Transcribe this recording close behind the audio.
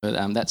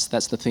But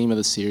that's the theme of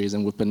the series,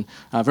 and we've been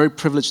very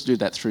privileged to do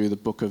that through the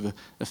book of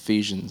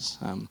Ephesians.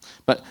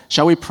 But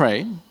shall we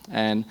pray,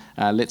 and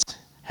let's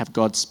have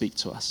God speak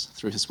to us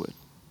through his word.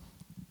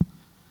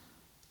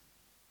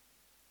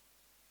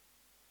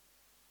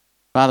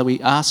 Father, we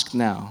ask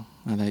now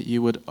that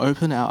you would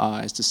open our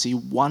eyes to see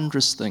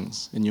wondrous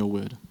things in your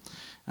word.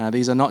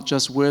 These are not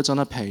just words on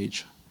a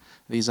page.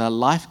 These are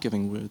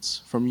life-giving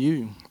words from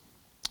you.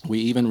 We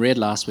even read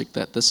last week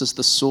that this is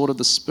the sword of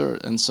the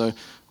Spirit, and so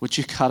would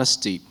you cut us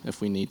deep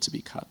if we need to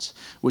be cut?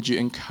 Would you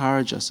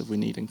encourage us if we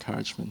need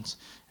encouragement?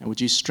 And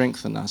would you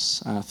strengthen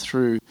us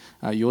through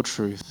your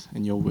truth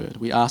and your word?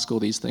 We ask all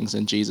these things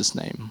in Jesus'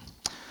 name.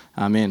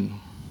 Amen.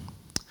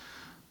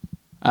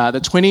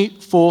 The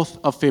 24th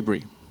of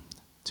February,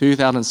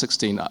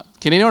 2016.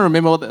 Can anyone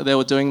remember what they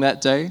were doing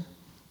that day?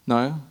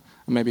 No?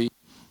 Maybe,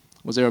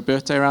 was there a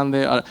birthday around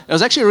there? It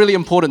was actually a really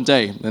important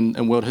day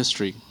in world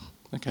history.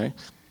 Okay.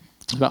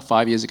 About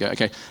 5 years ago.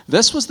 Okay,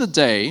 this was the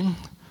day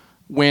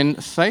when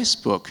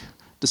Facebook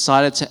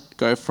decided to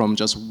go from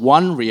just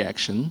one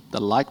reaction, the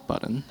like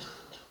button,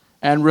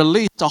 and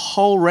released a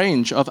whole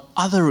range of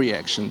other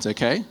reactions,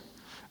 okay?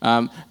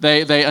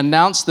 They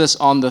announced this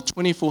on the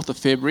 24th of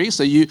February,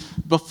 so you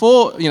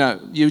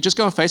just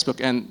go on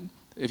Facebook, and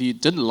if you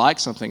didn't like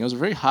something, it was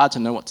very hard to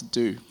know what to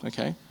do,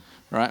 okay?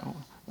 All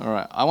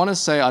right, I want to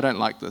say I don't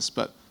like this,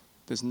 but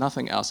there's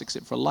nothing else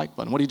except for a like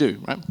button. What do you do,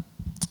 right?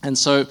 And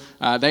so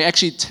they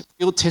actually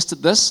field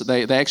tested this.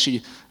 They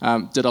actually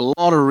did a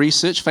lot of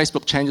research.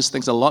 Facebook changes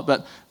things a lot,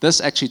 but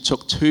this actually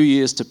took 2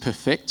 years to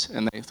perfect.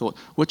 And they thought,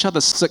 which are the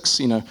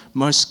 6,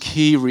 most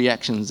key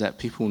reactions that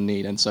people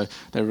need? And so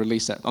they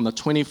released that on the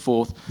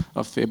 24th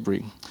of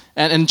February.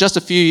 And in just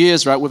a few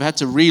years, right, we've had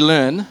to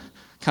relearn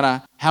kind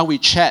of how we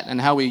chat and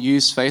how we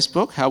use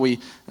Facebook, how we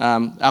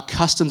our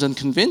customs and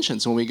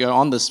conventions when we go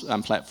on this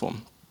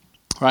platform,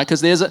 right?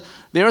 Because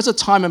there is a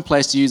time and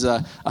place to use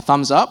a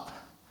thumbs up.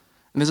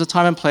 And there's a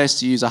time and place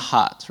to use a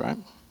heart, right?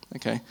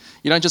 Okay,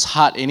 you don't just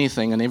heart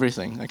anything and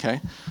everything. Okay,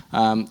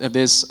 if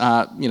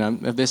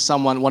there's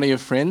someone, one of your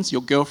friends,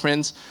 your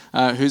girlfriends,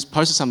 who's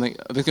posted something,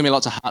 there's gonna be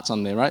lots of hearts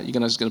on there, right? You're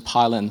just gonna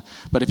pile in.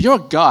 But if you're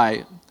a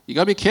guy, you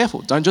gotta be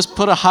careful. Don't just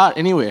put a heart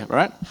anywhere,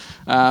 right?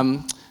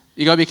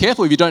 You gotta be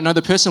careful. If you don't know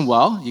the person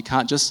well, you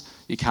can't just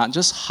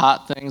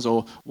heart things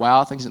or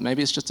wow things.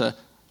 Maybe it's just a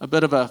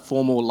bit of a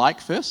formal like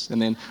first,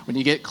 and then when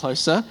you get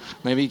closer,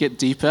 maybe you get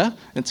deeper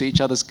into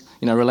each other's,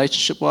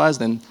 relationship-wise,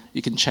 then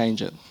you can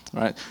change it,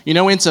 right? You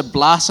know when to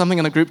blast something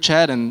in a group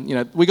chat, and,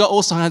 we got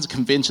all kinds of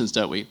conventions,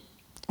 don't we,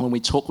 when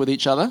we talk with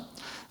each other.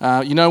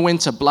 You know when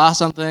to blast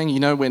something,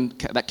 when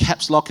that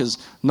caps lock is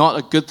not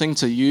a good thing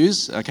to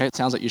use, okay, it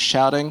sounds like you're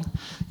shouting.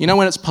 You know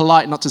when it's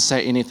polite not to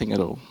say anything at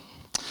all.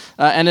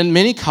 And in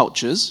many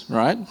cultures,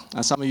 right,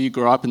 some of you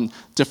grew up in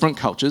different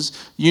cultures,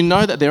 you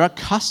know that there are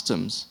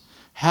customs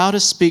how to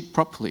speak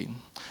properly.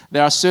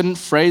 There are certain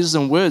phrases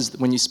and words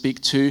when you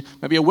speak to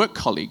maybe a work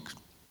colleague,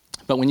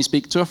 but when you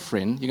speak to a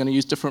friend, you're going to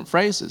use different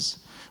phrases.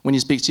 When you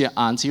speak to your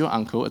auntie or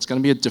uncle, it's going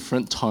to be a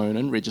different tone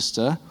and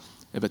register.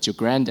 If it's your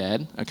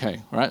granddad,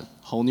 okay, right,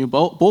 whole new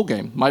ball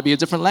game. Might be a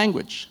different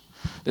language.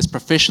 There's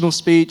professional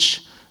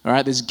speech, all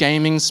right, there's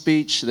gaming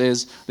speech,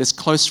 there's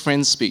close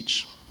friend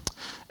speech.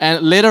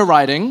 And letter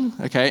writing,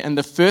 okay, in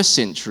the first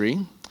century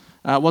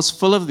was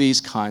full of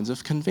these kinds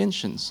of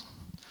conventions.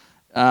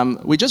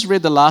 We just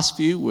read the last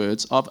few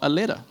words of a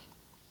letter.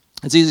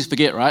 It's easy to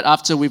forget, right?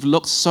 After we've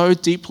looked so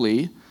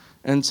deeply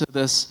into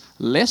this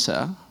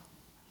letter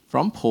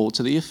from Paul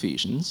to the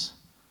Ephesians,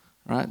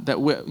 right? That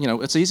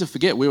it's easy to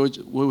forget we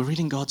were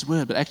reading God's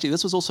word, but actually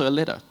this was also a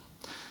letter.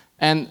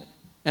 And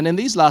in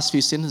these last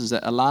few sentences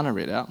that Alana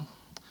read out,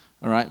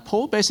 all right,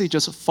 Paul basically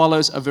just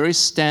follows a very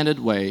standard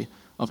way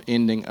of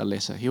ending a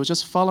letter. He was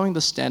just following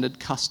the standard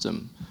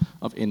custom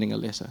of ending a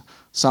letter.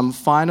 Some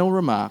final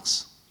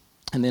remarks,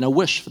 and then a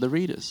wish for the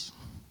readers.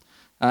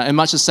 In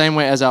much the same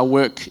way as our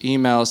work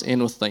emails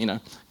end with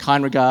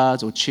kind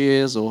regards or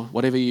cheers or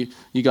whatever you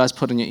guys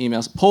put in your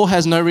emails. Paul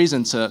has no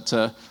reason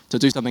to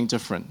do something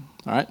different,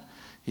 all right?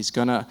 He's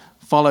going to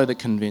follow the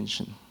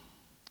convention.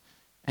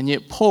 And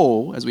yet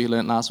Paul, as we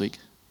learned last week,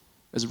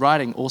 is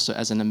writing also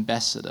as an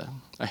ambassador,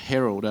 a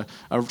herald, a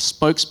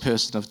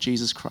spokesperson of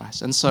Jesus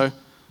Christ. And so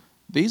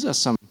these are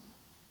some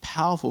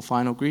powerful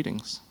final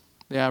greetings.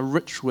 They are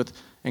rich with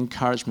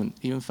encouragement,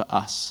 even for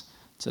us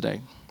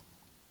today.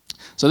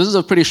 So this is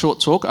a pretty short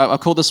talk. I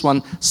call this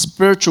one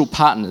Spiritual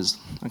Partners,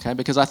 okay,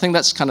 because I think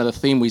that's kind of the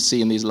theme we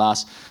see in these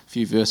last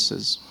few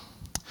verses.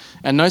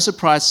 And no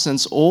surprise,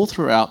 since all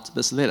throughout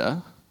this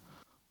letter,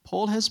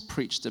 Paul has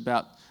preached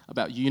about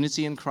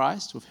unity in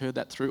Christ. We've heard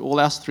that through all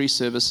our 3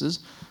 services.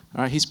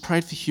 All right, he's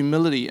prayed for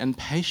humility and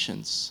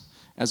patience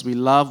as we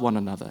love one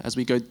another, as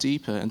we go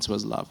deeper into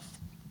his love.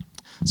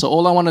 So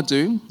all I want to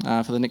do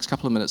for the next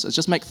couple of minutes is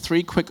just make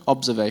 3 quick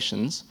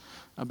observations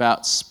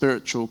about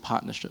spiritual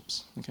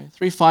partnerships. Okay,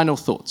 3 final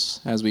thoughts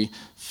as we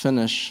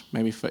finish,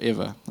 maybe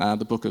forever,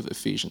 the book of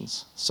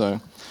Ephesians. So,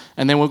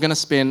 and then we're going to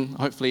spend,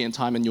 hopefully, in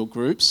time in your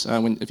groups,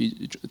 if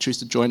you choose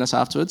to join us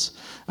afterwards,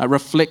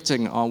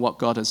 reflecting on what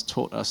God has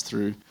taught us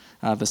through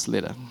this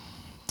letter.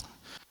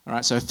 All All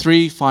right, so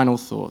 3 final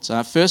thoughts.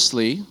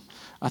 Firstly,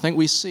 I think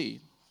we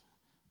see,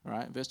 all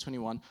right, verse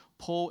 21,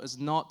 Paul is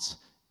not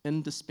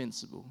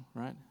indispensable,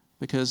 right?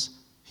 Because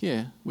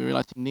here we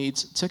realize he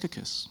needs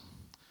Tychicus.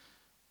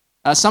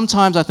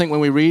 Sometimes I think when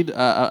we read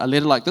a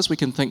letter like this, we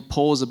can think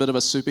Paul is a bit of a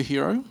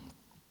superhero.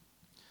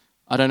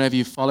 I don't know if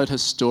you've followed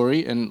his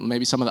story in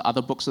maybe some of the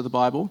other books of the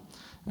Bible.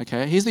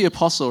 Okay, he's the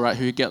apostle, right,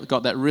 who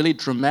got that really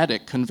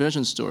dramatic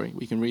conversion story.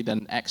 We can read that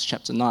in Acts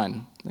chapter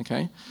 9,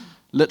 okay?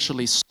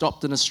 Literally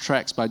stopped in his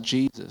tracks by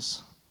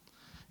Jesus.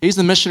 He's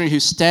the missionary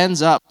who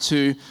stands up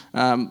to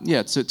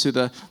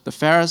the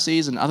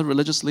Pharisees and other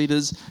religious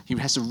leaders. He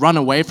has to run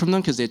away from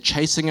them because they're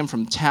chasing him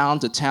from town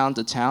to town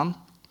to town.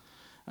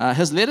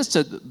 His letters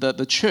to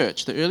the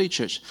church, the early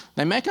church,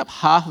 they make up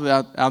half of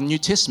our New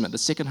Testament, the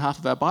second half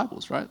of our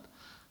Bibles, right?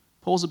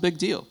 Paul's a big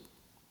deal.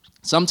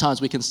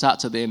 Sometimes we can start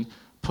to then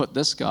put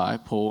this guy,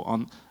 Paul,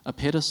 on a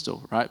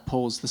pedestal, right?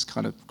 Paul's this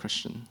kind of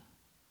Christian.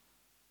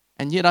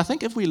 And yet I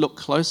think if we look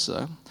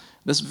closer,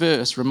 this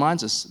verse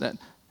reminds us that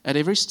at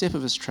every step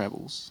of his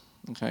travels,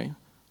 okay,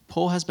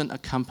 Paul has been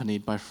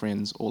accompanied by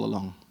friends all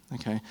along,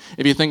 okay?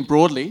 If you think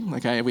broadly,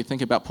 okay, if we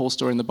think about Paul's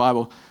story in the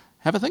Bible,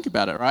 have a think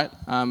about it, right?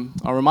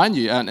 I'll remind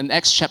you, in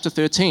Acts chapter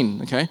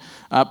 13, okay,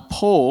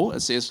 Paul,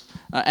 it says,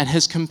 and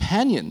his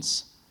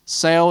companions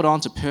sailed on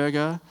to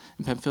Perga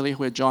and Pamphylia,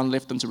 where John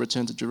left them to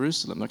return to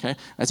Jerusalem, okay?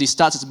 As he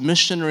starts his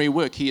missionary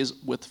work, he is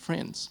with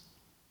friends.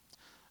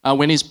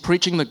 When he's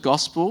preaching the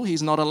gospel,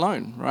 he's not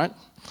alone, right?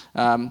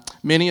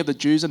 Many of the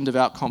Jews and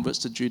devout converts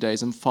to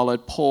Judaism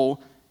followed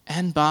Paul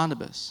and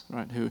Barnabas,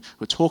 right, who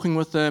were talking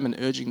with them and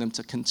urging them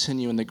to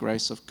continue in the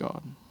grace of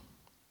God.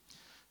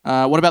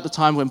 What about the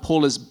time when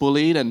Paul is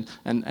bullied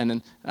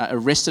and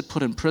arrested,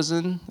 put in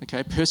prison,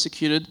 okay,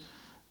 persecuted?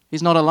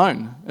 He's not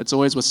alone. It's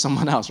always with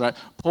someone else, right?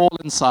 Paul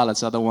and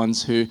Silas are the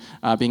ones who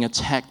are being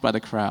attacked by the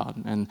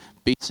crowd and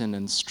beaten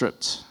and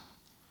stripped.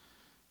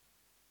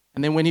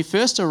 And then when he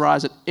first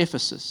arrives at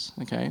Ephesus,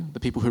 okay, the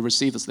people who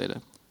receive this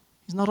letter,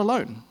 he's not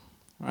alone,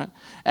 right?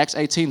 Acts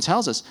 18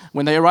 tells us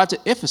when they arrived at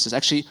Ephesus,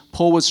 actually,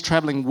 Paul was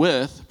traveling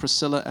with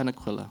Priscilla and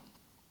Aquila.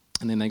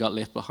 And then they got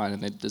left behind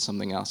and they did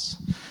something else.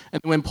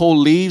 And when Paul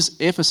leaves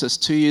Ephesus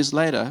 2 years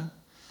later,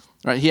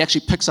 right, he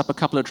actually picks up a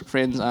couple of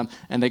friends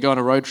and they go on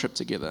a road trip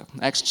together.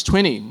 Acts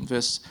 20,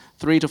 verse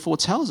 3-4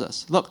 tells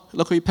us, look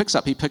who he picks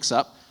up. He picks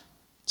up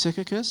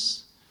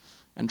Tychicus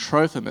and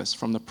Trophimus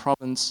from the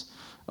province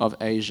of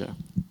Asia.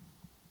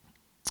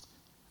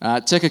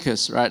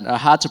 Tychicus, right,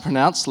 hard to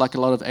pronounce, like a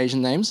lot of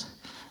Asian names,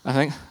 I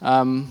think.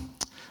 I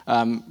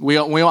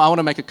want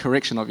to make a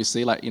correction,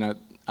 obviously. Like,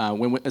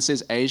 when it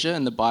says Asia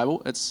in the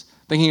Bible, it's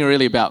thinking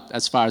really about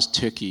as far as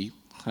Turkey,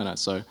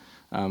 so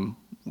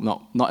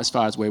not as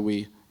far as where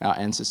our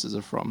ancestors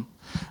are from.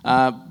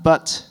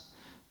 But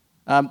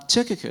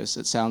Tychicus,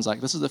 it sounds like,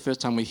 this is the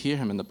first time we hear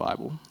him in the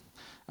Bible.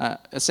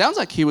 It sounds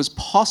like he was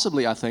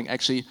possibly, I think,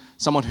 actually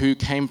someone who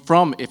came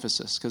from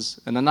Ephesus,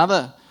 because in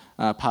another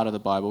part of the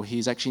Bible,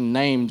 he's actually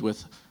named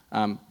with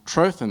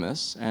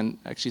Trophimus, and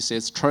actually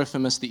says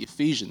Trophimus the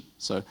Ephesian.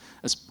 So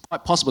it's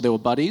quite possible they were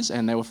buddies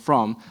and they were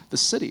from the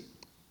city.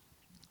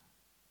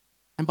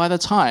 And by the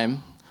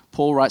time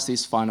Paul writes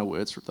these final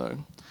words, though,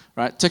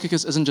 right,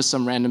 Tychicus isn't just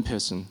some random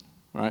person,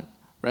 right?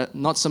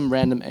 Not some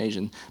random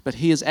Asian, but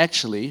he is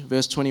actually,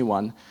 verse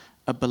 21,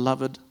 a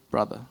beloved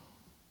brother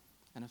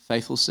and a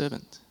faithful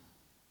servant.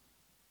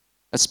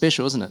 That's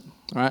special, isn't it?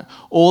 Right?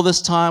 All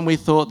this time we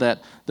thought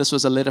that this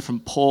was a letter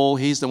from Paul.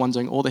 He's the one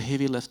doing all the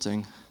heavy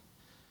lifting.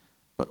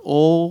 But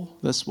all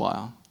this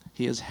while,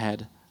 he has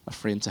had a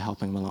friend to help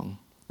him along.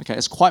 Okay,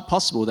 it's quite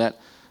possible that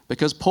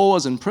because Paul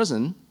was in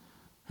prison,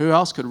 who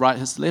else could write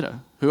his letter?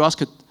 Who else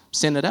could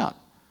send it out?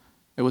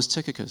 It was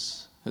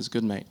Tychicus, his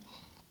good mate.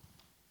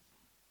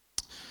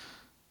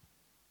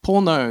 Paul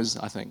knows,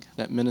 I think,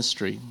 that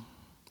ministry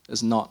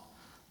is not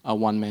a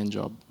one-man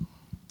job.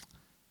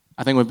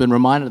 I think we've been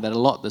reminded of that a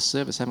lot this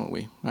service, haven't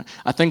we? Right?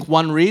 I think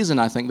one reason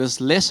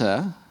this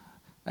letter,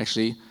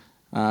 actually,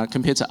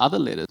 compared to other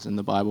letters in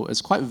the Bible,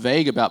 is quite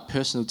vague about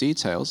personal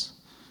details,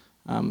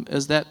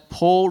 is that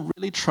Paul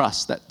really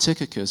trusts that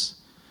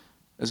Tychicus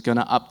is going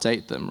to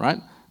update them,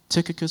 right?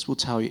 Tychicus will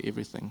tell you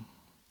everything.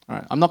 All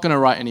right, I'm not going to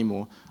write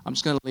anymore. I'm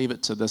just going to leave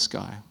it to this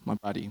guy, my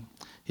buddy.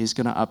 He's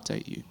going to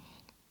update you.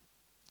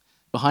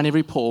 Behind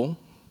every Paul,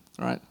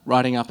 right,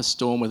 riding up a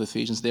storm with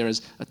Ephesians, there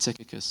is a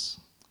Tychicus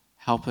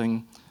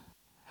helping.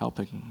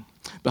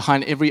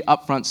 Behind every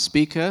upfront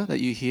speaker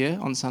that you hear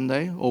on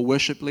Sunday or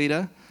worship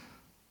leader,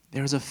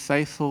 there is a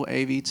faithful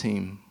AV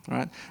team,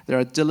 right? There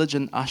are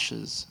diligent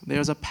ushers. There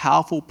is a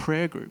powerful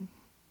prayer group.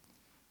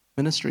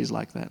 Ministries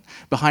like that.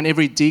 Behind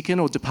every deacon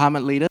or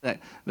department leader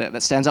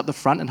that stands up the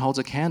front and holds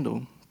a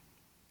candle,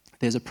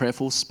 there's a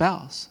prayerful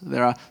spouse.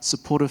 There are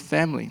supportive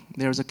family.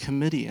 There is a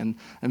committee and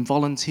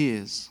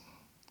volunteers.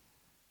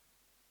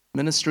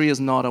 Ministry is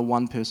not a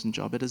one-person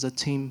job. It is a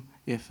team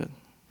effort.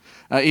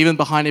 Even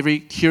behind every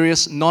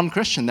curious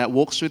non-Christian that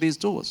walks through these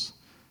doors,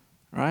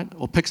 right?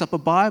 Or picks up a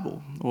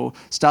Bible or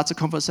starts a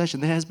conversation,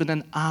 there has been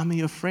an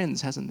army of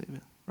friends, hasn't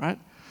there? Right?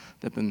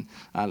 They've been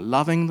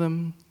loving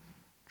them,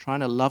 trying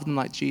to love them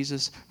like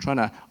Jesus, trying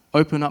to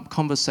open up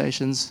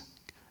conversations,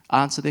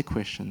 answer their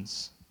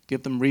questions,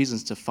 give them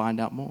reasons to find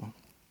out more.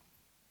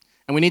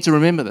 And we need to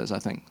remember this, I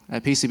think,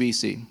 at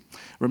PCBC.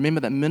 Remember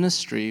that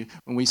ministry,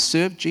 when we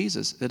serve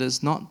Jesus, it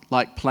is not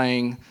like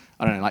playing,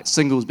 like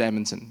singles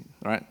badminton,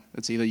 right?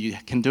 It's either you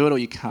can do it or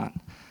you can't.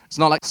 It's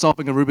not like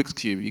solving a Rubik's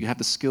Cube. You have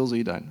the skills or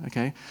you don't,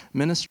 okay?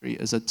 Ministry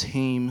is a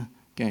team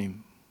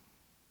game.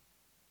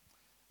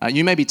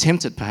 You may be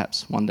tempted,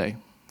 perhaps, one day,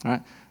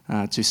 right,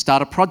 to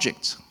start a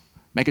project,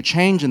 make a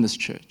change in this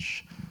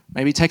church,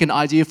 maybe take an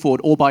idea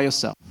forward all by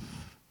yourself.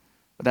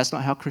 But that's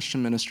not how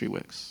Christian ministry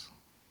works.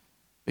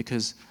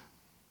 Because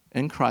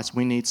in Christ,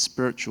 we need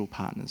spiritual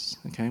partners,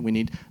 okay? We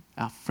need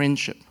our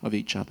friendship of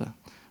each other.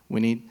 We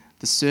need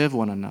to serve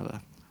one another.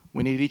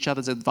 We need each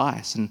other's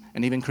advice and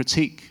even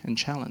critique and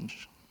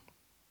challenge.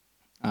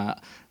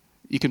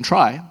 You can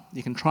try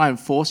and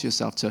force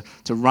yourself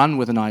to run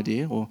with an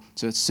idea or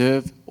to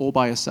serve all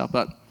by yourself,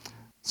 but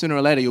sooner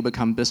or later you'll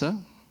become bitter,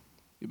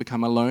 you'll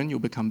become alone, you'll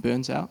become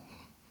burnt out.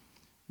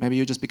 Maybe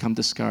you'll just become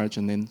discouraged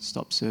and then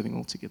stop serving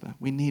altogether.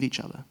 We need each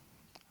other,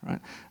 right?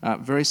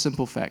 Very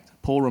simple fact.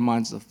 Paul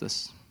reminds us of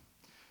this.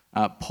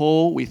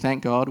 Paul, we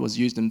thank God, was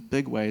used in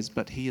big ways,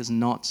 but he is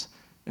not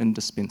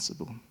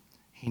indispensable.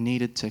 He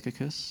needed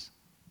Tychicus,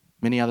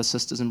 many other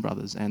sisters and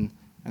brothers, and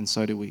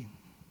so do we.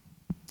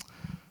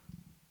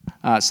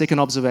 Second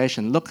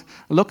observation,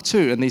 look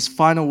too in these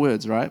final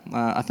words, right?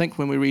 I think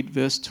when we read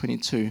verse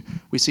 22,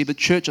 we see the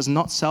church is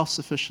not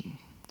self-sufficient,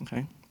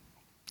 okay?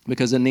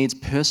 Because it needs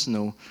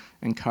personal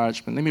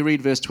encouragement. Let me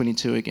read verse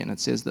 22 again. It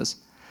says this,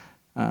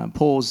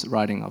 Paul's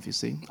writing,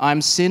 obviously.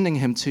 I'm sending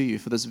him to you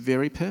for this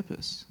very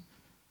purpose,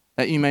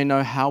 that you may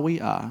know how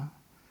we are,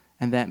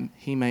 and that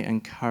he may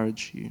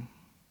encourage you.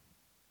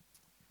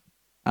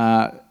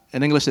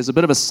 In English, there's a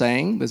bit of a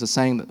saying. There's a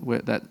saying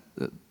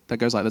that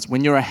goes like this.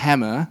 When you're a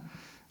hammer,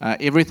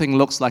 everything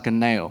looks like a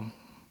nail.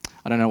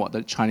 I don't know what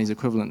the Chinese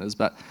equivalent is,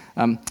 but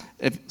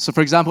so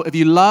for example, if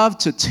you love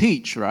to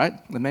teach, right,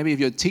 then maybe if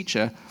you're a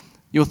teacher,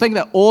 you'll think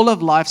that all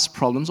of life's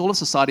problems, all of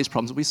society's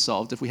problems will be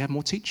solved if we have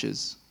more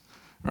teachers,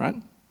 right?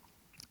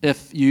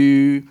 If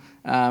you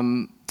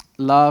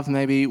love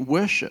maybe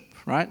worship,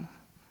 right?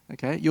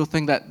 Okay, you'll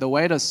think that the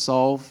way to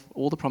solve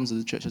all the problems of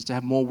the church is to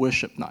have more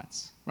worship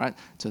nights, right?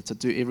 To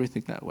do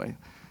everything that way.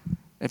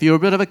 If you're a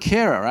bit of a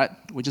carer, right?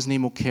 We just need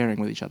more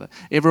caring with each other.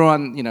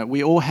 Everyone,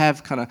 we all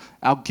have kind of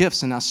our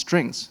gifts and our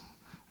strengths,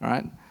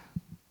 right?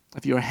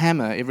 If you're a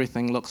hammer,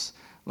 everything looks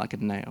like a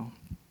nail.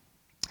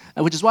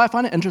 And which is why I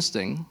find it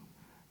interesting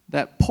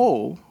that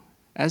Paul,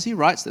 as he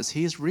writes this,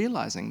 he is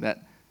realizing that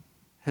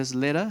his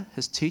letter,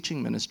 his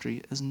teaching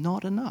ministry is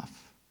not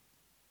enough,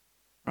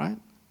 right?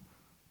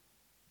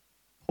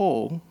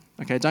 Paul,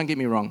 okay, don't get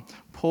me wrong,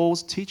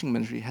 Paul's teaching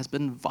ministry has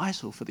been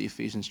vital for the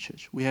Ephesians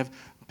church. We have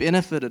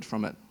benefited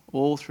from it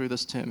all through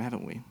this term,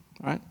 haven't we?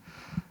 Right?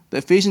 The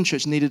Ephesian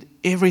church needed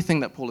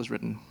everything that Paul has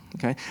written.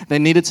 Okay? They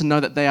needed to know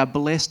that they are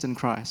blessed in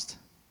Christ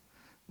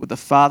with the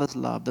Father's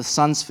love, the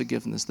Son's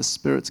forgiveness, the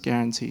Spirit's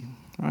guarantee.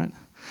 Right?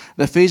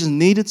 The Ephesians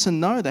needed to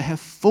know they have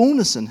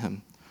fullness in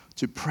Him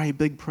to pray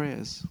big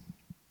prayers,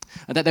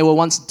 and that they were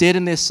once dead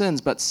in their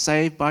sins, but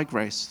saved by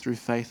grace through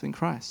faith in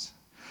Christ.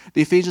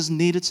 The Ephesians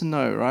needed to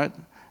know, right,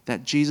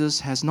 that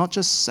Jesus has not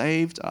just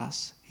saved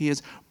us, He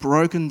has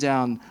broken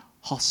down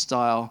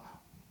hostile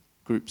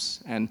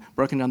groups and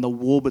broken down the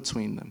wall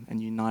between them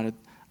and united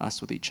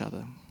us with each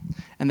other.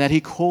 And that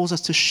He calls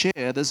us to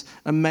share this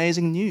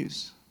amazing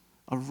news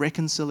of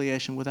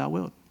reconciliation with our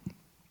world.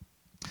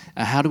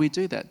 And how do we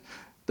do that?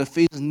 The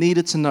Ephesians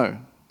needed to know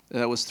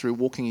that it was through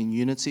walking in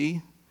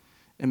unity,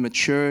 in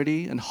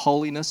maturity, and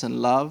holiness and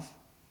love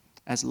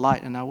as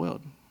light in our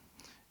world.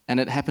 And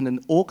it happened in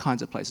all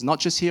kinds of places, not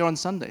just here on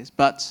Sundays,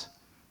 but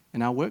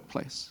in our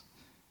workplace,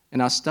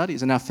 in our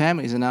studies, in our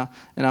families, in our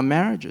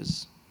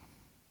marriages.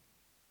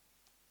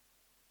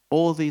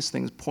 All these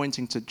things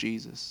pointing to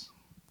Jesus.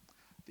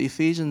 The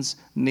Ephesians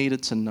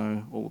needed to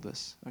know all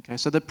this. Okay,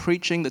 so the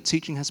preaching, the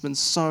teaching has been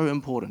so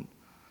important.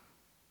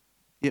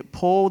 Yet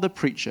Paul the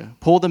preacher,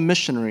 Paul the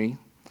missionary,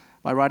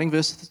 by writing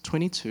verse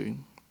 22,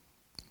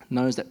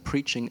 knows that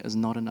preaching is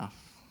not enough.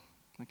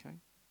 Okay?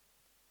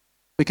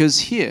 Because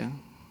here,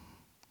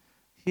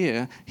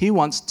 he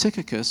wants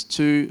Tychicus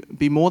to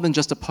be more than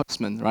just a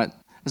postman, right?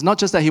 It's not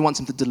just that he wants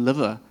him to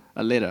deliver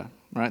a letter,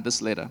 right,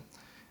 this letter.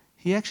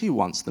 He actually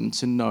wants them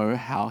to know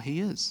how he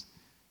is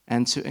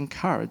and to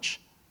encourage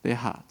their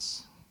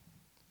hearts.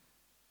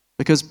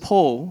 Because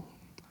Paul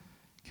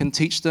can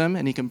teach them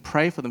and he can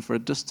pray for them for a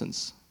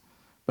distance.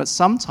 But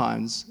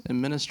sometimes in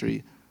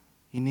ministry,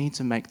 you need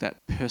to make that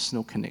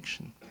personal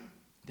connection.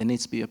 There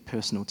needs to be a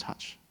personal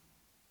touch,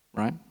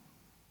 right?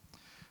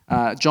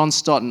 John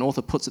Stott, an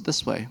author, puts it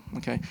this way,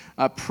 okay?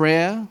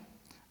 Prayer,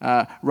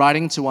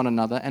 writing to one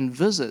another, and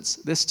visits,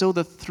 they're still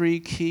the three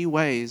key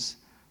ways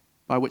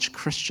by which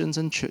Christians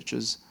and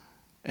churches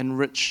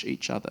enrich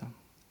each other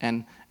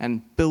and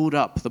build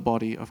up the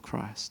body of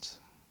Christ.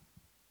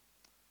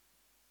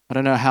 I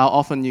don't know how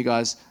often you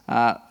guys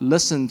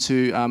listen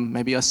to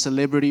maybe a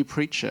celebrity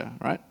preacher,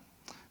 right?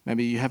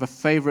 Maybe you have a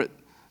favorite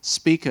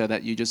speaker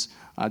that you just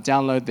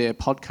download their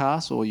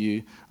podcast or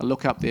you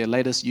look up their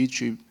latest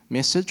YouTube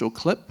message or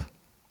clip.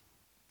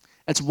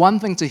 It's one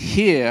thing to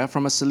hear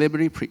from a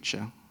celebrity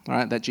preacher, all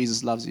right, that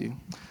Jesus loves you.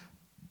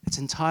 It's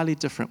entirely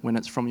different when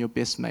it's from your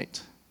best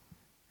mate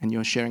and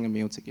you're sharing a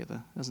meal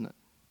together, isn't it?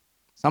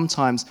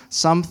 Sometimes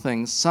some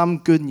things, some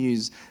good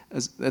news,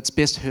 it's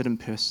best heard in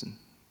person.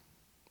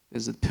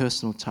 There's a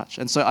personal touch.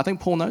 And so I think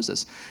Paul knows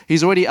this.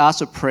 He's already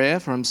asked a prayer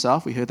for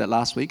himself. We heard that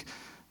last week.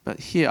 But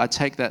here I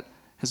take that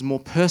his more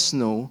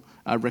personal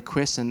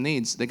requests and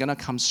needs, they're going to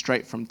come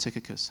straight from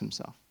Tychicus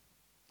himself,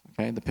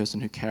 okay, the person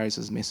who carries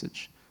his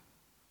message.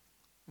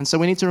 And so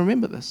we need to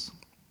remember this.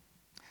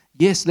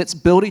 Yes, let's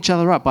build each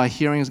other up by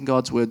hearing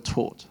God's word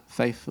taught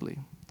faithfully.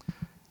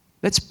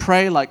 Let's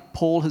pray like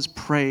Paul has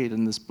prayed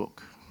in this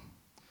book.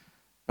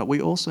 But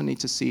we also need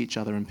to see each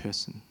other in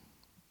person,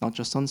 not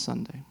just on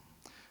Sunday.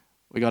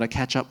 We got to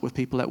catch up with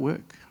people at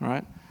work,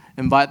 right?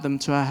 Invite them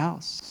to our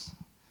house.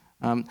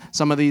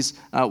 Some of these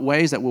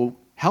ways that will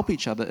help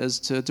each other is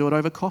to do it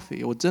over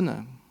coffee or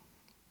dinner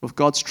with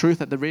God's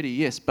truth at the ready,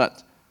 yes,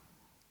 but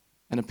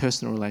in a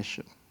personal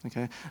relationship,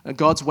 okay?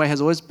 God's way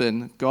has always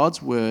been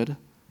God's word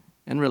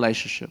in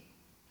relationship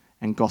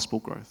and gospel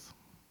growth.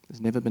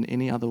 There's never been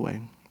any other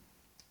way.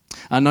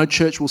 No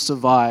church will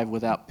survive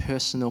without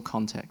personal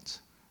contact,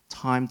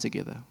 time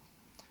together,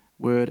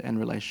 word and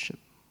relationship.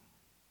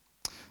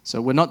 So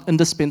we're not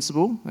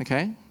indispensable,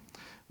 okay?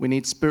 We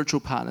need spiritual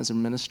partners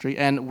in ministry,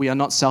 and we are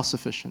not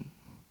self-sufficient.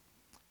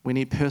 We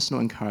need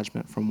personal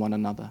encouragement from one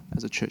another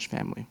as a church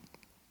family.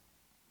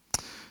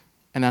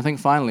 And I think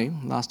finally,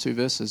 last two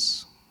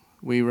verses,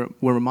 we're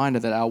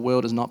reminded that our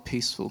world is not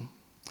peaceful,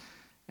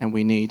 and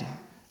we need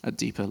a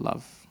deeper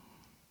love.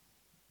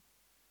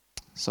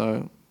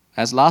 So,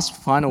 as last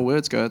final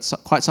words go, it's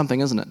quite something,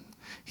 isn't it?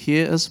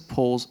 Here is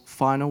Paul's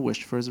final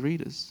wish for his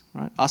readers,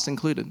 right? Us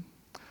included.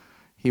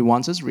 He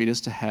wants his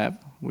readers to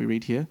have, we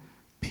read here,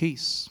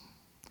 peace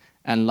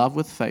and love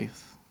with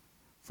faith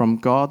from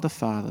God the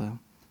Father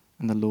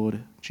and the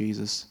Lord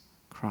Jesus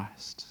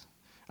Christ.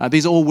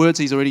 These are all words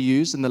he's already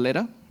used in the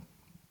letter.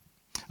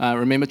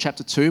 Remember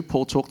chapter 2,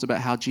 Paul talked about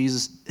how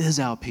Jesus is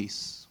our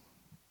peace.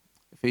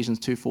 Ephesians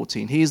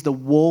 2:14. He is the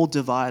wall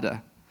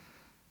divider.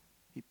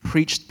 He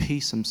preached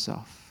peace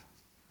himself.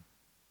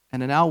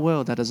 And in our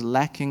world that is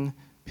lacking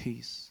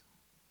peace,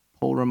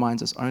 Paul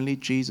reminds us only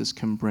Jesus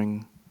can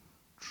bring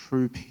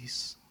true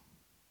peace.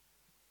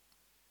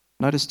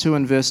 Notice too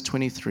in verse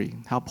 23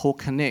 how Paul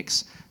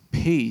connects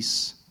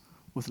peace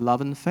with love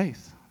and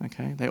faith.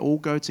 Okay, they all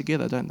go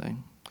together, don't they?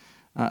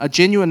 A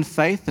genuine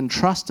faith and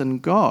trust in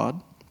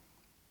God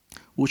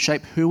will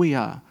shape who we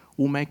are,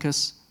 will make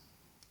us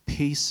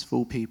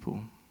peaceful people.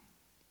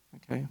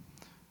 Okay,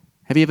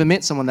 have you ever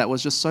met someone that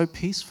was just so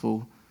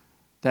peaceful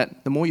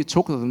that the more you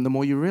talk to them, the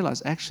more you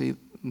realize actually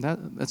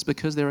that's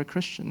because they're a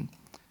Christian?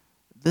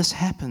 This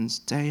happens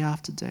day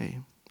after day,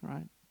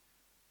 right?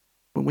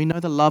 When we know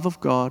the love of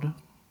God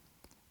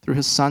through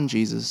his son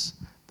Jesus,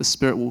 the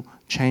Spirit will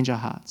change our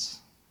hearts,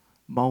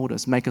 mold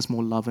us, make us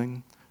more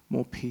loving,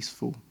 more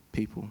peaceful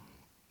people.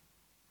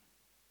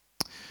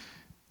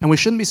 And we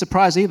shouldn't be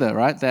surprised either,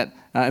 right, that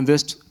in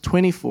verse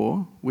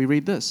 24 we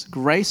read this: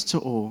 grace to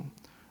all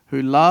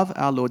who love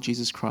our Lord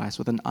Jesus Christ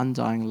with an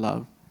undying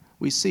love.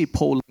 We see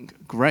Paul link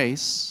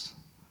grace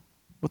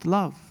with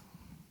love.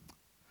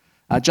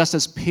 Just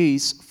as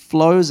peace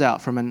flows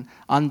out from an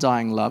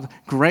undying love,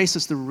 grace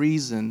is the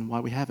reason why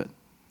we have it.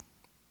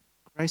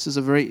 Grace is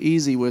a very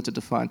easy word to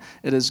define.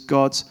 It is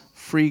God's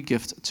free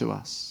gift to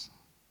us.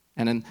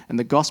 And in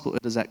the gospel,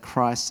 it is at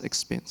Christ's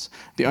expense.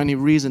 The only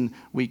reason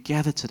we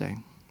gather today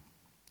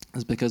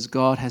is because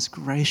God has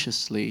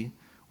graciously,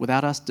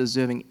 without us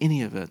deserving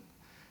any of it,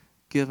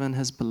 given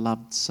his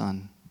beloved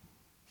Son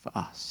for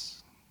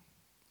us.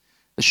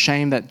 The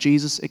shame that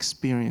Jesus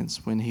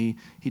experienced when he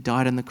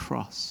died on the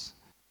cross,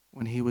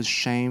 when he was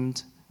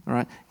shamed, all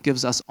right,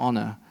 gives us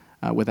honor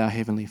with our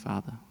Heavenly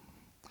Father.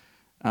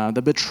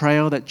 The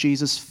betrayal that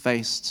Jesus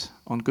faced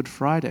on Good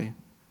Friday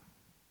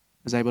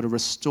is able to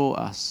restore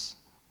us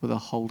with a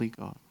holy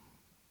God.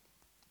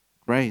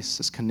 Grace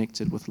is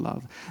connected with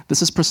love.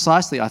 This is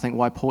precisely, I think,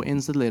 why Paul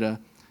ends the letter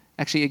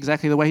actually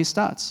exactly the way he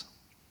starts.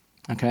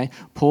 Okay,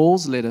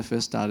 Paul's letter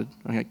first started,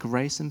 okay,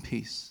 grace and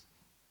peace,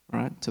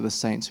 right, to the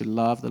saints who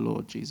love the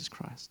Lord Jesus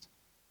Christ.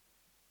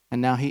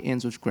 And now he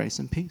ends with grace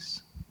and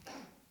peace,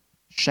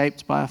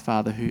 shaped by a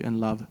Father who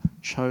in love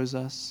chose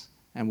us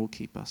and will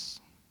keep us.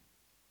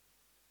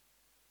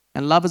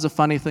 And love is a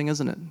funny thing,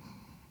 isn't it?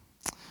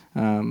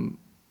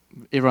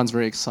 Everyone's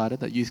very excited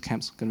that youth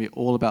camp's going to be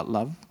all about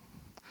love.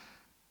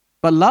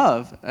 But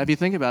love, if you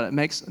think about it,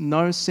 makes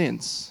no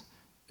sense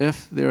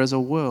if there is a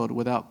world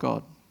without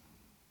God.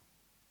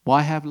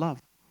 Why have love?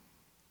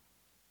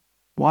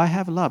 Why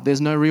have love?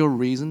 There's no real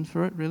reason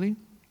for it, really.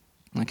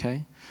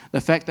 Okay? The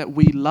fact that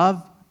we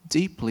love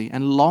deeply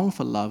and long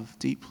for love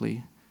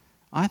deeply,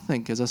 I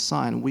think is a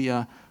sign we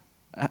are,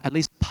 at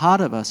least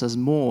part of us, is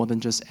more than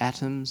just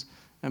atoms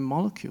and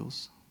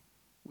molecules.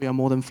 We are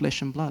more than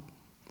flesh and blood.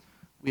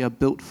 We are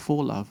built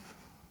for love.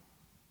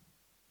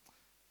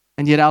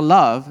 And yet our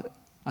love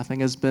I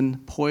think, has been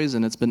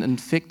poisoned, it's been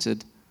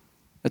infected,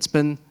 it's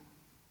been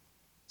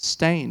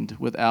stained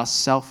with our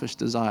selfish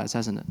desires,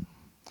 hasn't it?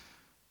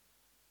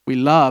 We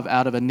love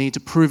out of a need to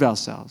prove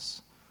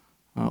ourselves.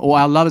 Or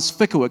our love is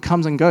fickle, it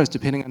comes and goes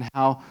depending on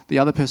how the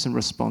other person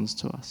responds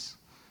to us.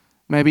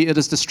 Maybe it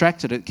is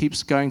distracted, it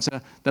keeps going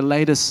to the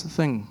latest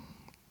thing.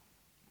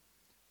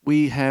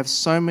 We have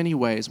so many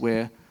ways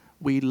where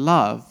we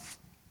love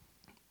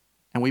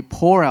and we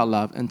pour our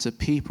love into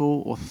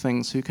people or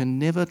things who can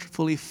never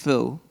fully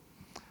fill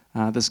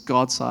this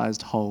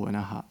God-sized hole in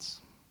our hearts.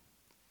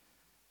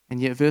 And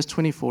yet verse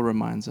 24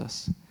 reminds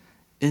us,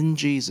 in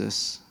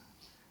Jesus,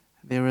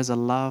 there is a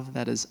love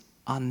that is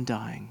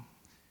undying,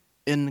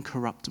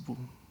 incorruptible,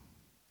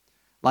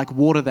 like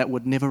water that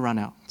would never run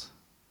out,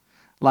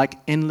 like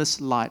endless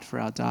light for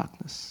our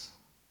darkness,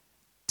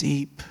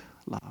 deep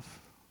love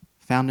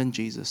found in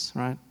Jesus,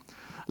 right?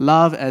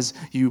 Love as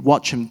you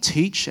watch him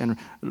teach and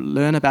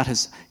learn about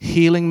his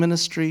healing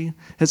ministry,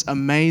 his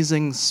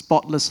amazing,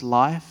 spotless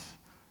life,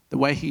 the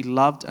way he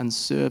loved and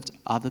served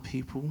other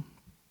people.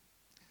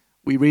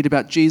 We read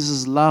about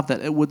Jesus' love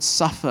that it would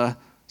suffer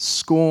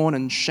scorn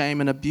and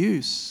shame and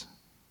abuse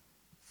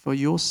for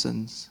your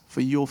sins,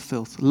 for your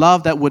filth.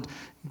 Love that would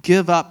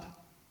give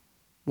up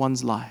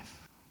one's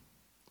life,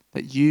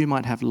 that you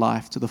might have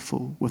life to the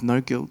full with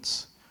no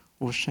guilt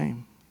or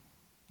shame.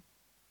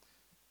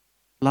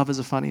 Love is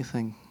a funny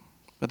thing,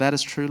 but that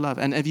is true love.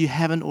 And if you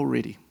haven't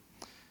already,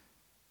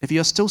 if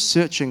you're still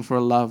searching for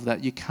a love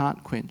that you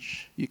can't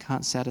quench, you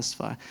can't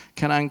satisfy,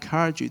 can I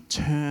encourage you,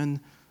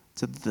 turn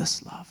to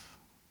this love.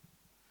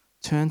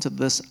 Turn to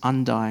this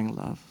undying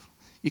love.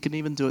 You can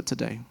even do it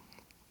today.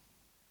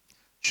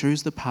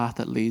 Choose the path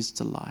that leads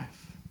to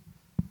life.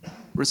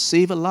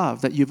 Receive a love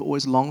that you've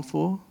always longed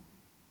for,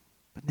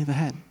 but never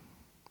had.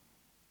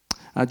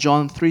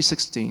 John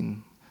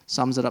 3:16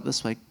 sums it up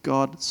this way: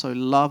 God so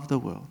loved the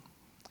world,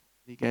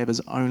 he gave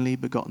his only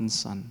begotten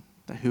Son,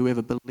 that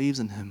whoever believes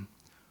in him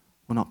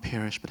will not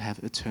perish but have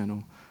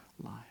eternal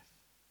life.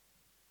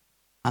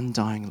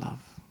 Undying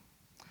love.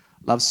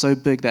 Love so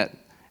big that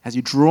as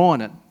you draw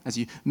on it, as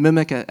you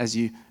mimic it, as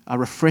you are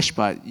refreshed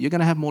by it, you're going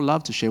to have more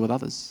love to share with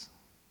others.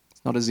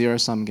 It's not a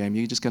zero-sum game.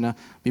 You're just going to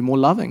be more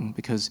loving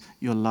because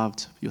you're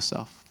loved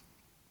yourself.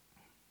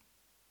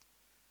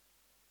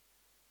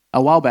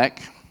 A while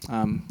back,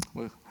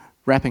 we're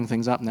wrapping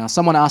things up now,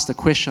 someone asked a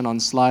question on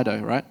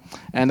Slido, right?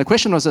 And the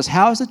question was this: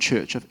 how is the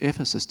church of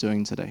Ephesus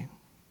doing today?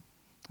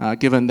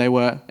 Given they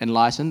were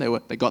enlightened,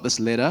 they got this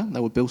letter,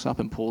 they were built up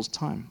in Paul's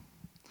time.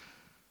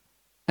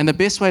 And the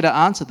best way to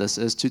answer this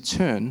is to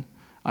turn,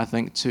 I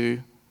think,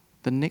 to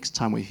the next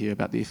time we hear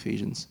about the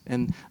Ephesians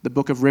in the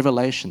book of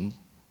Revelation,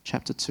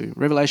 chapter 2.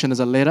 Revelation is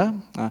a letter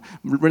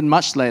written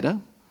much later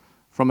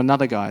from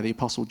another guy, the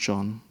Apostle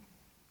John.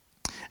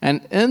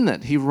 And in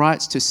it, he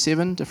writes to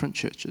 7 different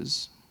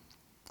churches.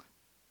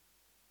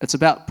 It's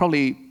about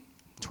probably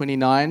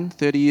 29,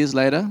 30 years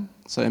later.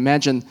 So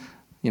imagine,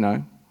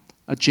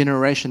 a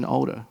generation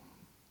older,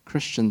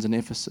 Christians in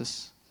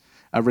Ephesus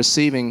are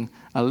receiving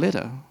a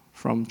letter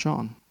from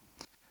John.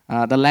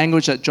 The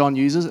language that John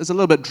uses is a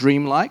little bit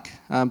dreamlike,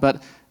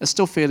 but it's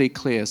still fairly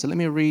clear. So let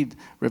me read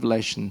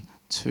Revelation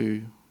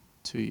 2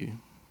 to you.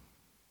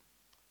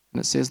 And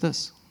it says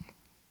this.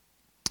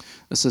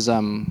 This is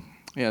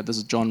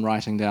John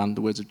writing down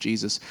the words of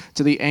Jesus.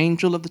 To the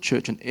angel of the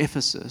church in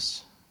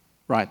Ephesus,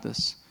 write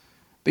this.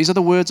 These are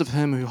the words of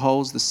him who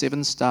holds the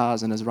 7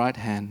 stars in his right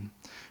hand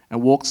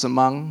and walks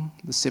among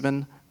the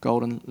 7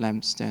 golden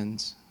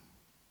lampstands.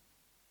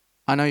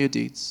 I know your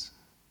deeds,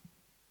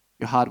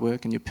 your hard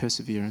work and your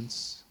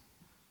perseverance.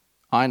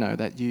 I know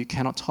that you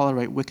cannot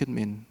tolerate wicked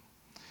men,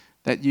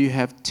 that you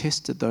have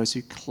tested those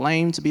who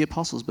claim to be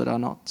apostles but are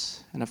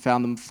not, and have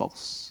found them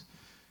false.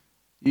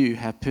 You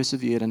have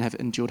persevered and have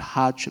endured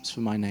hardships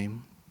for my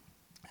name,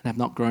 and have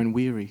not grown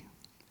weary.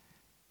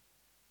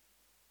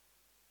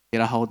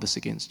 Yet I hold this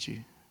against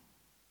you.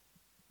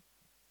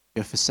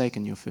 You have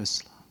forsaken your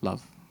first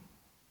love.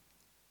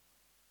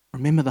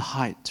 Remember the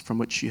height from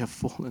which you have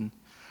fallen.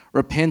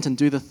 Repent and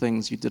do the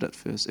things you did at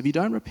first. If you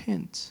don't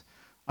repent,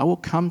 I will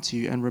come to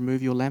you and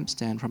remove your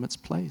lampstand from its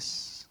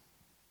place.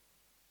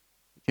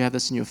 If you have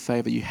this in your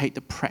favor, you hate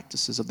the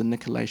practices of the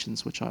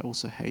Nicolaitans, which I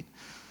also hate.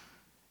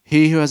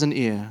 He who has an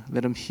ear,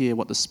 let him hear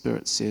what the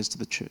Spirit says to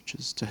the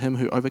churches. To him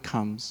who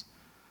overcomes,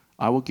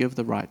 I will give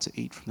the right to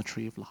eat from the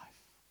tree of life,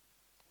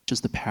 which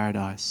is the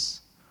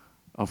paradise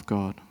of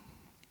God.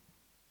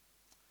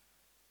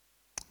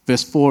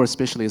 Verse 4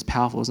 especially is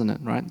powerful, isn't it,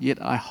 right?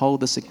 Yet I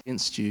hold this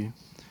against you.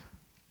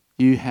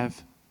 You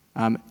have,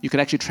 you could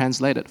actually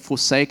translate it,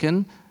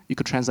 forsaken, you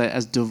could translate it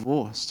as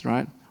divorced,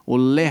 right? Or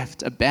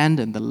left,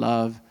 abandoned the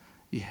love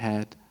you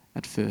had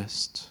at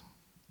first.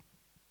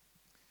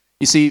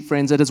 You see,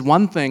 friends, it is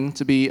one thing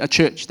to be a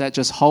church that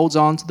just holds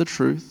on to the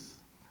truth,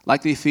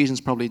 like the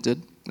Ephesians probably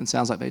did, and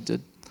sounds like they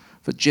did,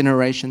 for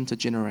generation to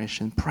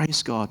generation.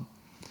 Praise God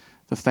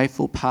for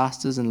faithful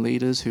pastors and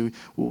leaders who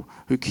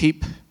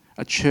keep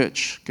a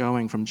church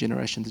going from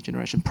generation to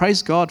generation.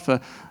 Praise God for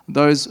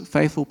those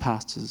faithful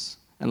pastors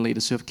and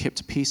leaders who have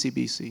kept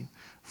PCBC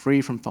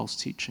free from false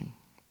teaching.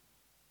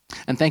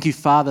 And thank you,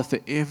 Father, for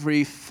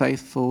every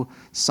faithful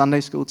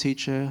Sunday school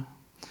teacher,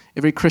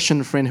 every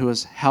Christian friend who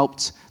has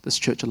helped this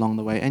church along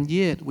the way. And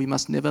yet, we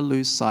must never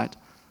lose sight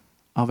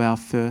of our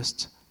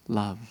first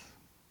love,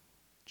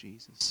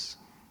 Jesus.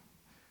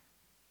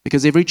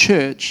 Because every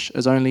church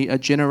is only a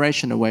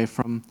generation away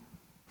from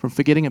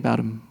forgetting about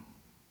him,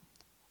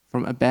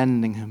 from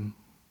abandoning him,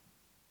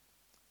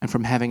 and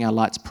from having our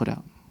lights put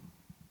out.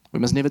 We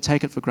must never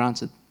take it for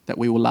granted that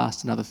we will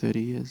last another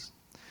 30 years.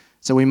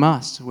 So we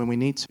must, when we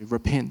need to,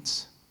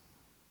 repent,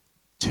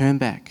 turn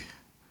back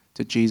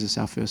to Jesus,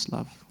 our first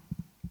love.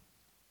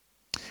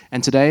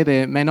 And today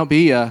there may not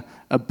be a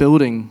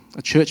building,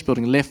 a church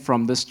building left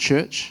from this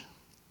church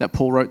that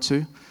Paul wrote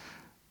to,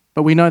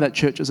 but we know that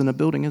church isn't a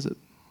building, is it?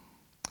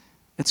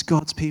 It's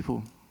God's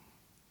people,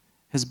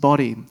 his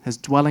body, his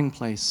dwelling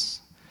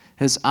place,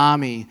 his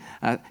army,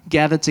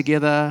 gathered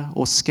together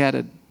or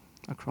scattered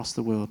across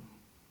the world,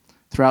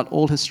 throughout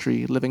all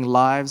history, living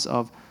lives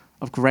of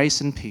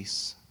grace and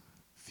peace,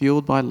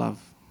 fueled by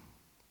love,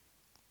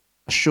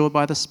 assured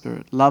by the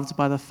Spirit, loved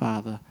by the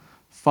Father,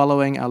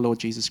 following our Lord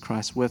Jesus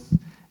Christ with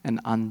an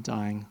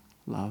undying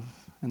love.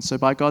 And so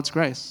by God's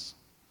grace,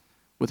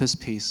 with his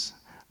peace,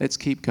 let's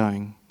keep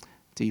going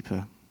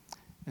deeper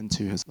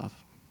into his love.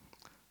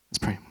 Let's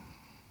pray.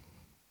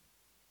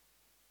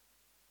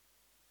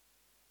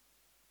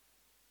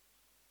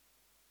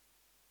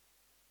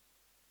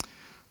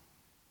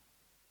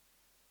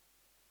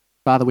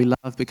 Father, we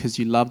love because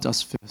you loved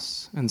us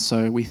first, and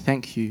so we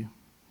thank you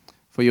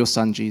for your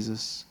Son,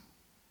 Jesus.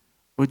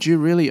 Would you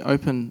really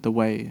open the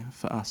way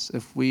for us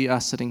if we are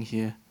sitting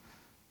here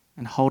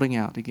and holding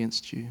out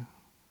against you?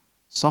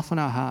 Soften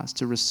our hearts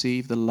to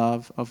receive the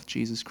love of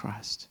Jesus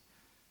Christ,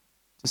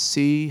 to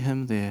see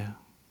him there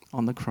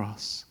on the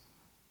cross,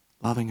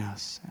 loving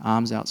us,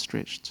 arms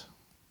outstretched,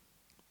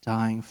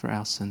 dying for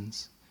our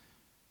sins.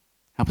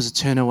 Help us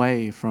to turn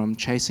away from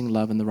chasing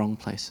love in the wrong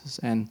places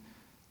and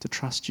to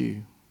trust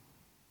you.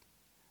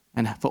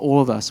 And for all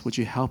of us, would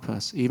you help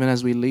us, even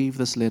as we leave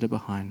this letter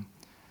behind,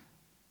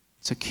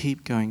 to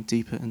keep going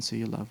deeper into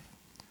your love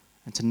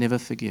and to never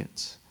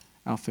forget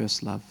our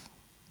first love,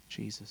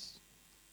 Jesus.